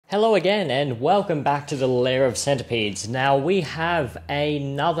Hello again and welcome back to the Lair of Centipedes. Now we have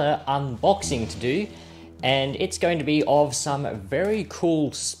another unboxing to do and it's going to be of some very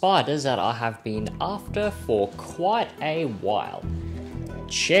cool spiders that I have been after for quite a while.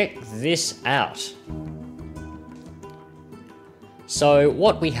 Check this out. So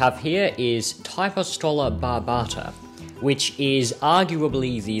what we have here is Typostola barbata, which is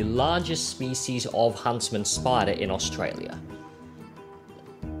arguably the largest species of huntsman spider in Australia.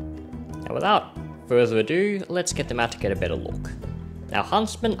 Now without further ado, let's get them out to get a better look. Now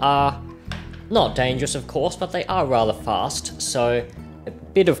huntsmen are not dangerous of course, but they are rather fast, so a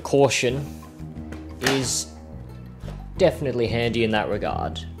bit of caution is definitely handy in that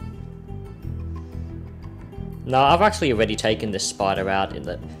regard. Now I've actually already taken this spider out in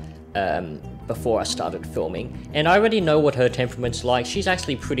the before I started filming, and I already know what her temperament's like. She's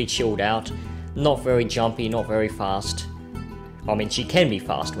actually pretty chilled out, not very jumpy, not very fast. I mean, she can be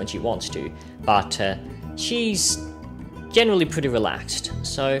fast when she wants to, but she's generally pretty relaxed,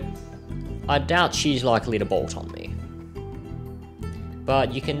 so I doubt she's likely to bolt on me.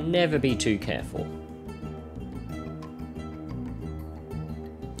 But you can never be too careful.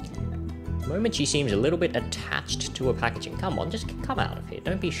 The moment she seems a little bit attached to her packaging, come on, just come out of here,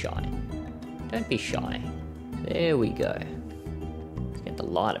 don't be shy. Don't be shy. There we go. Let's get the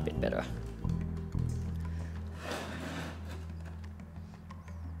light a bit better.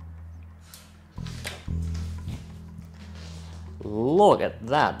 Look at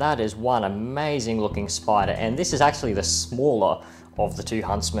that, that is one amazing looking spider, and this is actually the smaller of the two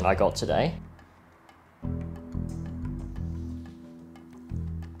huntsmen I got today.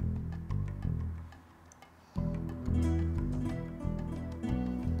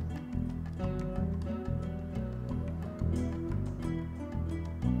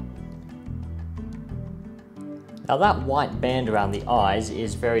 Now that white band around the eyes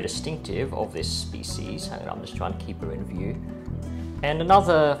is very distinctive of this species. Hang on, I'm just trying to keep her in view. And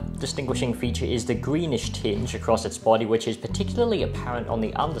another distinguishing feature is the greenish tinge across its body, which is particularly apparent on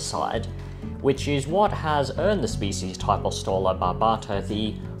the underside, which is what has earned the species Typostola barbata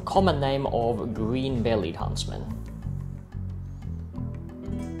the common name of green-bellied huntsman.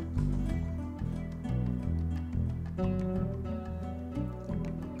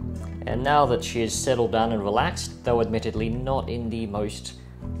 And now that she is settled down and relaxed, though admittedly not in the most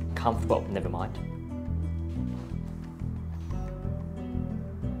comfortable, never mind.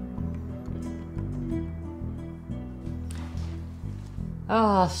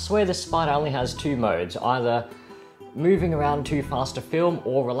 I swear this spider only has two modes, either moving around too fast to film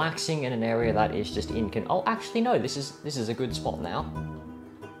or relaxing in an area that is just oh, actually no, this is a good spot now.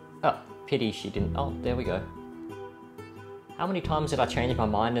 Oh, pity she didn't, oh, there we go. How many times did I change my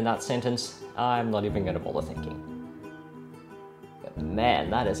mind in that sentence? I'm not even going to bother thinking. But man,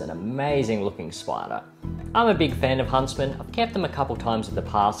 that is an amazing looking spider. I'm a big fan of huntsmen. I've kept them a couple times in the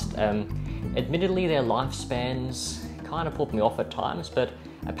past. Admittedly, their lifespans kind of put me off at times, but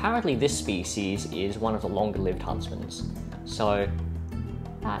apparently this species is one of the longer lived huntsmen. So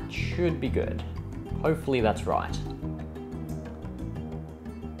that should be good. Hopefully that's right.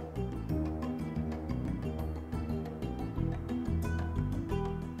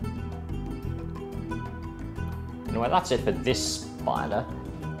 Anyway, that's it for this spider.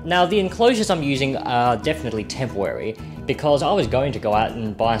 Now, the enclosures I'm using are definitely temporary, because I was going to go out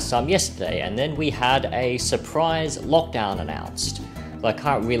and buy some yesterday, and then we had a surprise lockdown announced. But I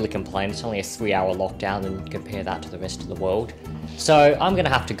can't really complain, it's only a 3-hour lockdown, and compare that to the rest of the world. So I'm going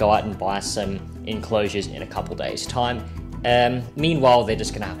to have to go out and buy some enclosures in a couple days' time. Meanwhile, they're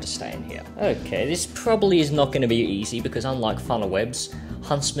just going to have to stay in here. Okay, this probably is not going to be easy, because unlike funnel webs,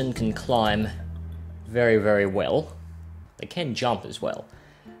 huntsmen can climb very, very well. They can jump as well.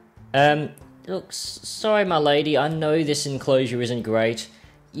 Look, sorry my lady, I know this enclosure isn't great.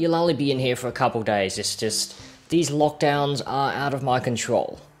 You'll only be in here for a couple days, it's just, these lockdowns are out of my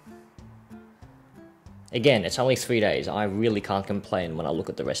control. Again, it's only 3 days, I really can't complain when I look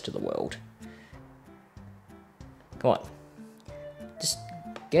at the rest of the world. Come on. Just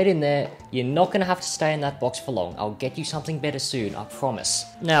get in there. You're not going to have to stay in that box for long. I'll get you something better soon, I promise.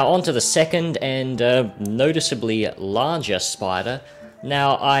 Now, on to the second and noticeably larger spider.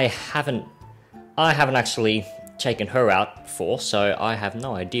 Now, I haven't actually taken her out before, so I have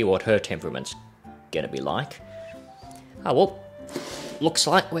no idea what her temperament's gonna be like. Oh well, looks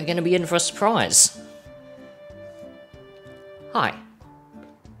like we're gonna be in for a surprise. Hi.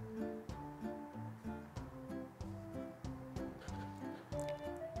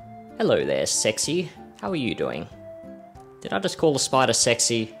 Hello there, sexy. How are you doing? Did I just call the spider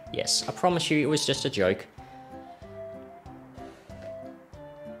sexy? Yes, I promise you it was just a joke.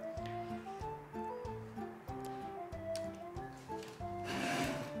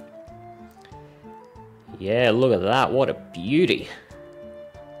 Yeah, look at that, what a beauty.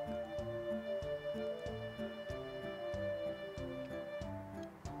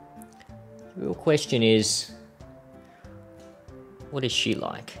 The real question is, what is she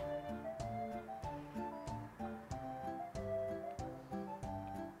like?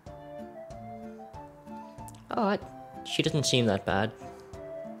 Alright, she doesn't seem that bad.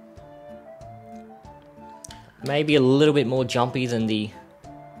 Maybe a little bit more jumpy than the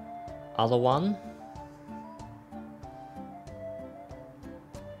other one.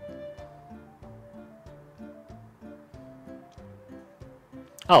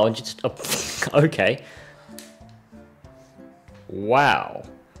 Oh, just... okay. Wow.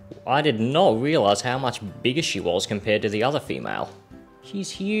 I did not realize how much bigger she was compared to the other female. She's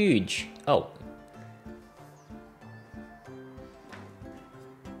huge. Oh.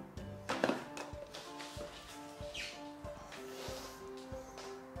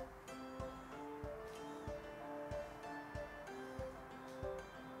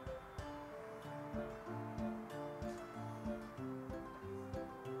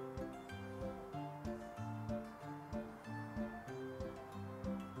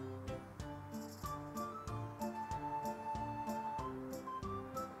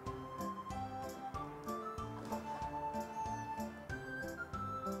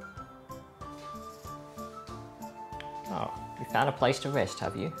 Oh, you found a place to rest,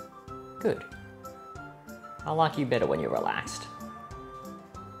 have you? Good. I like you better when you're relaxed.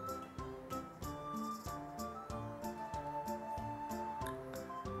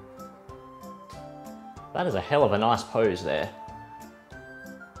 That is a hell of a nice pose there.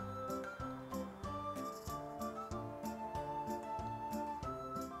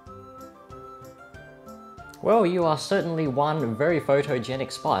 Well, you are certainly one very photogenic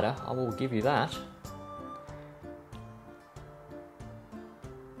spider, I will give you that.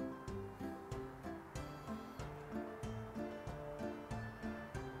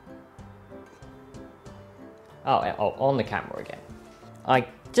 Oh, on the camera again. I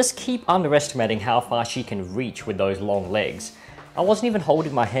just keep underestimating how far she can reach with those long legs. I wasn't even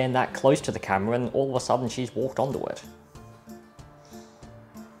holding my hand that close to the camera and all of a sudden she's walked onto it.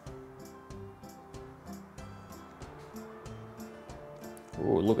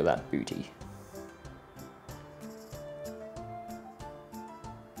 Ooh, look at that booty.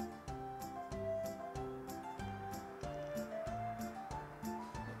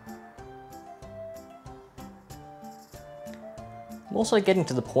 I'm also getting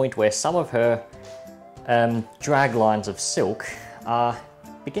to the point where some of her drag lines of silk are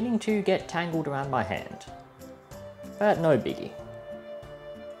beginning to get tangled around my hand. But no biggie.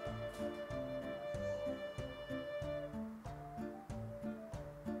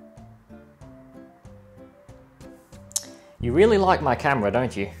 You really like my camera,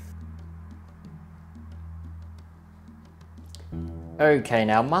 don't you? Okay,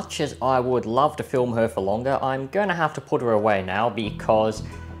 now much as I would love to film her for longer, I'm going to have to put her away now because,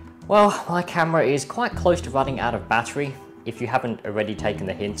 well, my camera is quite close to running out of battery. If you haven't already taken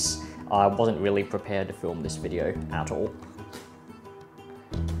the hints, I wasn't really prepared to film this video at all.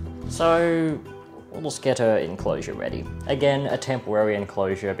 So, we'll just get her enclosure ready. Again, a temporary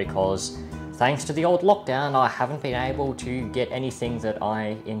enclosure because thanks to the old lockdown, I haven't been able to get anything that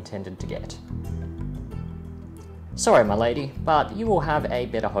I intended to get. Sorry, my lady, but you will have a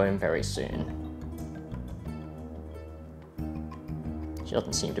better home very soon. She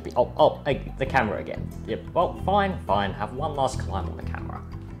doesn't seem to be... Oh, the camera again. Yep, well, fine, have one last climb on the camera.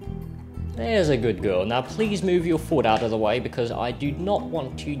 There's a good girl. Now please move your foot out of the way because I do not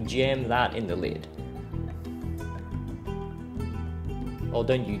want to jam that in the lid. Oh,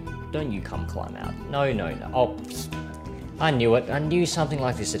 don't you come climb out. No. Oh, I knew it. I knew something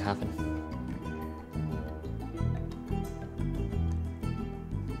like this would happen.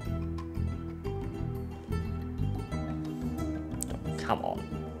 Come on.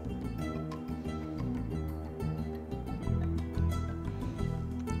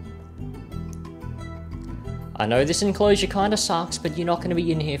 I know this enclosure kinda sucks, but you're not gonna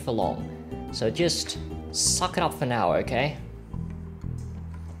be in here for long. So just suck it up for now, okay?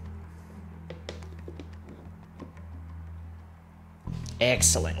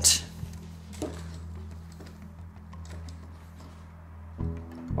 Excellent.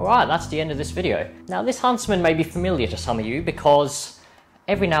 Alright, that's the end of this video. Now this huntsman may be familiar to some of you because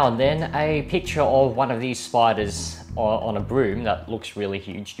every now and then a picture of one of these spiders on a broom that looks really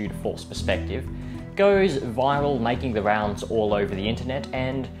huge due to false perspective goes viral, making the rounds all over the internet,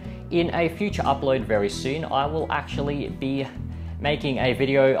 and in a future upload very soon I will actually be making a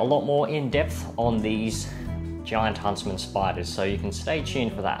video a lot more in depth on these giant huntsman spiders, so you can stay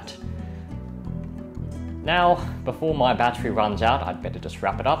tuned for that. Now, before my battery runs out, I'd better just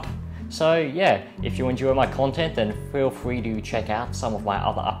wrap it up. So yeah, if you enjoy my content, then feel free to check out some of my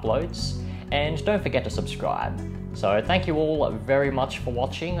other uploads, and don't forget to subscribe. So thank you all very much for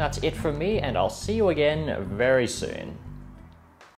watching. That's it from me, and I'll see you again very soon.